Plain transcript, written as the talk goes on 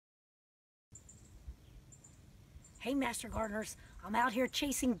Hey Master Gardeners, I'm out here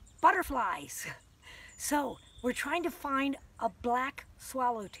chasing butterflies. So we're trying to find a black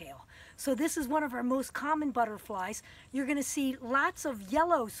swallowtail. So this is one of our most common butterflies. You're going to see lots of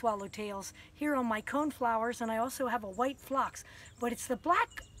yellow swallowtails here on my coneflowers, and I also have a white phlox. But it's the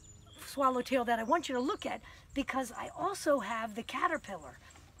black swallowtail that I want you to look at because I also have the caterpillar.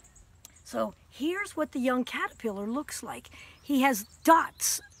 So here's what the young caterpillar looks like. He has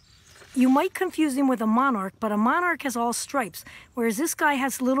dots. You might confuse him with a monarch, but a monarch has all stripes, whereas this guy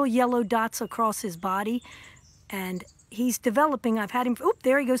has little yellow dots across his body, and he's developing. I've had him, oop,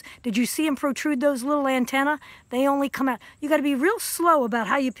 there he goes. Did you see him protrude those little antennae? They only come out. You got to be real slow about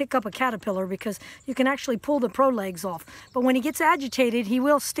how you pick up a caterpillar because you can actually pull the pro legs off. But when he gets agitated, he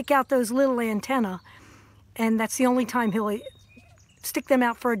will stick out those little antennae, and that's the only time he'll stick them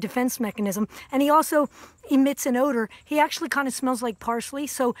out for a defense mechanism. And he also emits an odor. He actually kind of smells like parsley.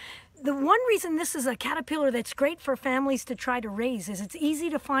 So the one reason this is a caterpillar that's great for families to try to raise is it's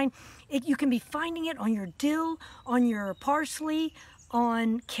easy to find. You can be finding it on your dill, on your parsley,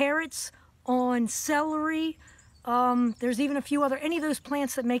 on carrots, on celery. There's even a few other, any of those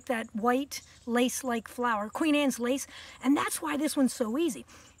plants that make that white lace-like flower, Queen Anne's lace. And that's why this one's so easy.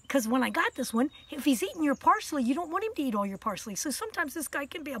 Because when I got this one, if he's eating your parsley, you don't want him to eat all your parsley. So sometimes this guy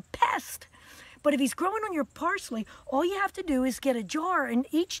can be a pest. But if he's growing on your parsley, all you have to do is get a jar and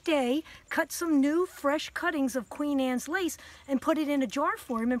each day cut some new fresh cuttings of Queen Anne's lace and put it in a jar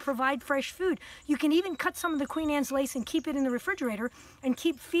for him and provide fresh food. You can even cut some of the Queen Anne's lace and keep it in the refrigerator and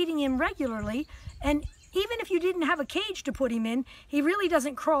keep feeding him regularly. And even if you didn't have a cage to put him in, he really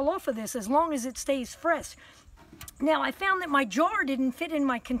doesn't crawl off of this as long as it stays fresh. Now, I found that my jar didn't fit in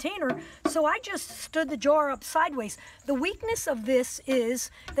my container, so I just stood the jar up sideways. The weakness of this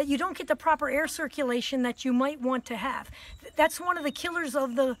is that you don't get the proper air circulation that you might want to have. That's one of the killers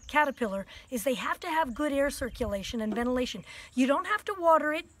of the caterpillar, is they have to have good air circulation and ventilation. You don't have to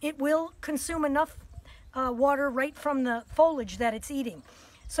water it. It will consume enough water right from the foliage that it's eating.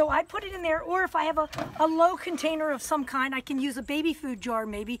 So I put it in there, or if I have a low container of some kind, I can use a baby food jar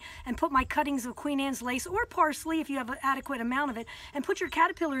maybe and put my cuttings of Queen Anne's lace or parsley if you have an adequate amount of it, and put your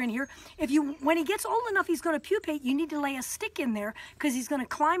caterpillar in here. When he gets old enough he's going to pupate, you need to lay a stick in there because he's going to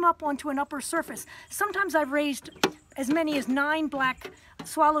climb up onto an upper surface. Sometimes I've raised as many as 9 black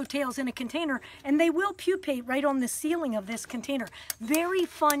swallowtails in a container, and they will pupate right on the ceiling of this container. Very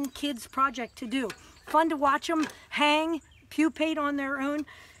fun kids project to do. Fun to watch them hang, pupate on their own.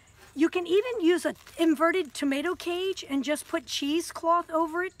 You can even use an inverted tomato cage and just put cheesecloth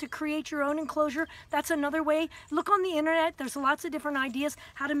over it to create your own enclosure. That's another way. Look on the internet. There's lots of different ideas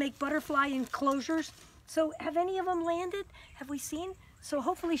how to make butterfly enclosures. So have any of them landed? Have we seen? So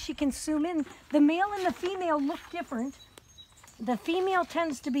hopefully she can zoom in. The male and the female look different. The female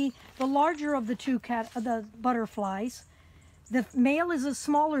tends to be the larger of the two the butterflies. The male is a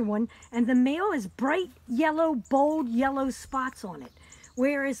smaller one, and the male has bright yellow, bold yellow spots on it,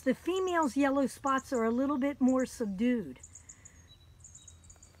 whereas the female's yellow spots are a little bit more subdued.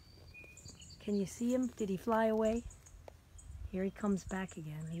 Can you see him? Did he fly away? Here he comes back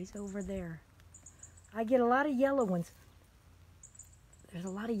again. He's over there. I get a lot of yellow ones. There's a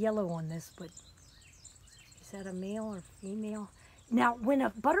lot of yellow on this, but is that a male or female? Now, when a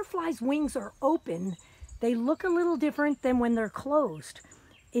butterfly's wings are open, they look a little different than when they're closed.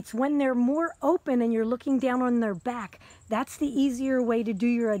 It's when they're more open and you're looking down on their back. That's the easier way to do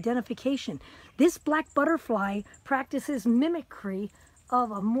your identification. This black butterfly practices mimicry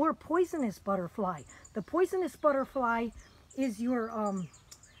of a more poisonous butterfly. The poisonous butterfly is your,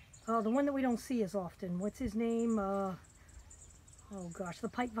 the one that we don't see as often. What's his name? Oh gosh, the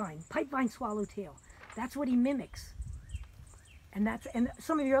pipevine swallowtail. That's what he mimics. And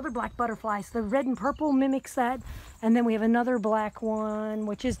some of your other black butterflies, the red and purple mimics that. And then we have another black one,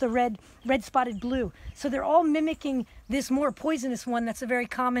 which is the red spotted blue. So they're all mimicking this more poisonous one. That's a very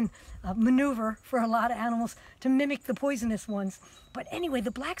common maneuver for a lot of animals, to mimic the poisonous ones. But anyway,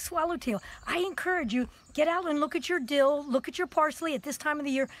 the black swallowtail, I encourage you, get out and look at your dill, look at your parsley at this time of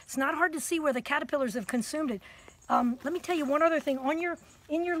the year. It's not hard to see where the caterpillars have consumed it. Let me tell you one other thing.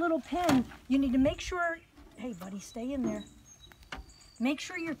 In your little pen, you need to make sure, hey buddy, stay in there. Make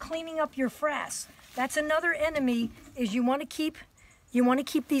sure you're cleaning up your frass. That's another enemy, is you want to keep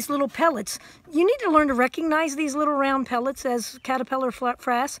these little pellets. You need to learn to recognize these little round pellets as caterpillar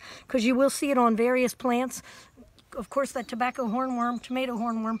frass, because you will see it on various plants. Of course, that tobacco hornworm, tomato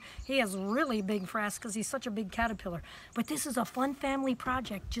hornworm, he has really big frass because he's such a big caterpillar. But this is a fun family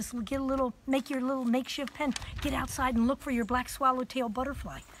project. Just make your little makeshift pen. Get outside and look for your black swallowtail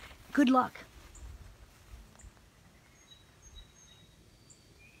butterfly. Good luck.